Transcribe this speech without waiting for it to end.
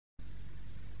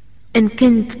إن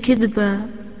كنت كذبة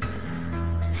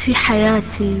في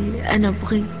حياتي أنا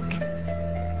أبغيك،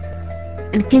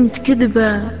 إن كنت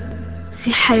كذبة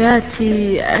في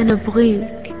حياتي أنا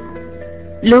أبغيك.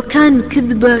 لو كان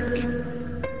كذبك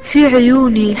في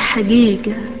عيوني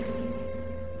حقيقة،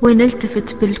 وين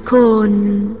التفت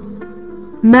بالكون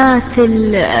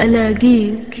ماثل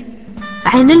ألاقيك.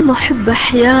 عين المحب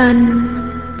أحيان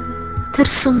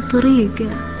ترسم طريقة،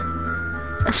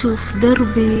 أشوف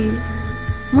دربي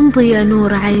من ضيا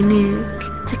نور عينيك.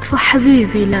 تكفى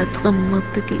حبيبي لا تغمض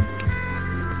دقيق.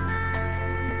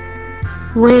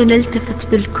 وين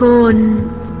التفت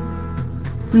بالكون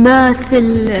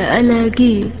ماثل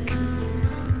ألاقيك.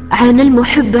 عين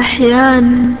المحب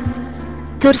أحيان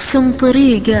ترسم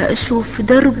طريقة، أشوف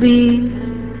دربي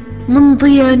من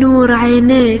ضيا نور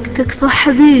عينيك. تكفى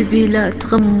حبيبي لا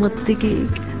تغمض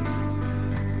دقيق.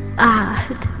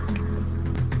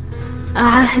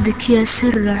 أعاهدك يا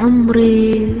سر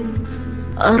عمري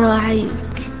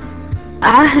أراعيك،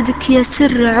 أعاهدك يا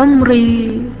سر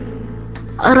عمري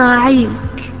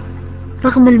أراعيك.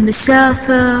 رغم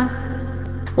المسافة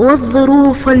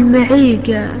والظروف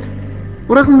المعيقة،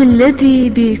 ورغم الذي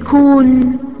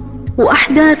بيكون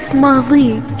وأحداث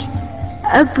ماضيك،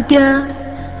 أبقى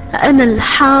أنا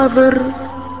الحاضر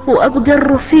وأبقى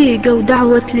الرفيقة.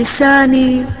 ودعوة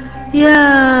لساني يا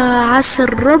عسى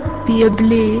الرب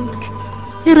يبليك،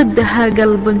 يردها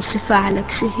قلب شفع لك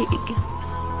شهيقة.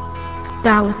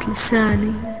 دعوة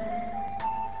لساني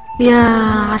يا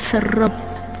عسى الرب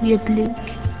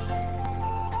يبليك،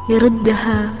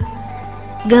 يردها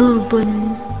قلب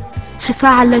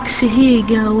شفع لك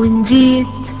شهيقة. وإن جيت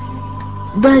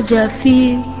بجا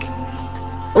فيك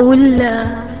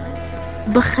ولا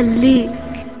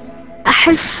بخليك،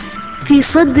 أحس في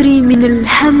صدري من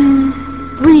الهم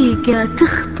ضيقة.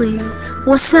 تخطي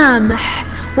وسامح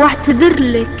واعتذر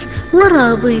لك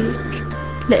وراضيك،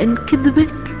 لأن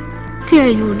كذبك في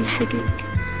عيوني حقيقة.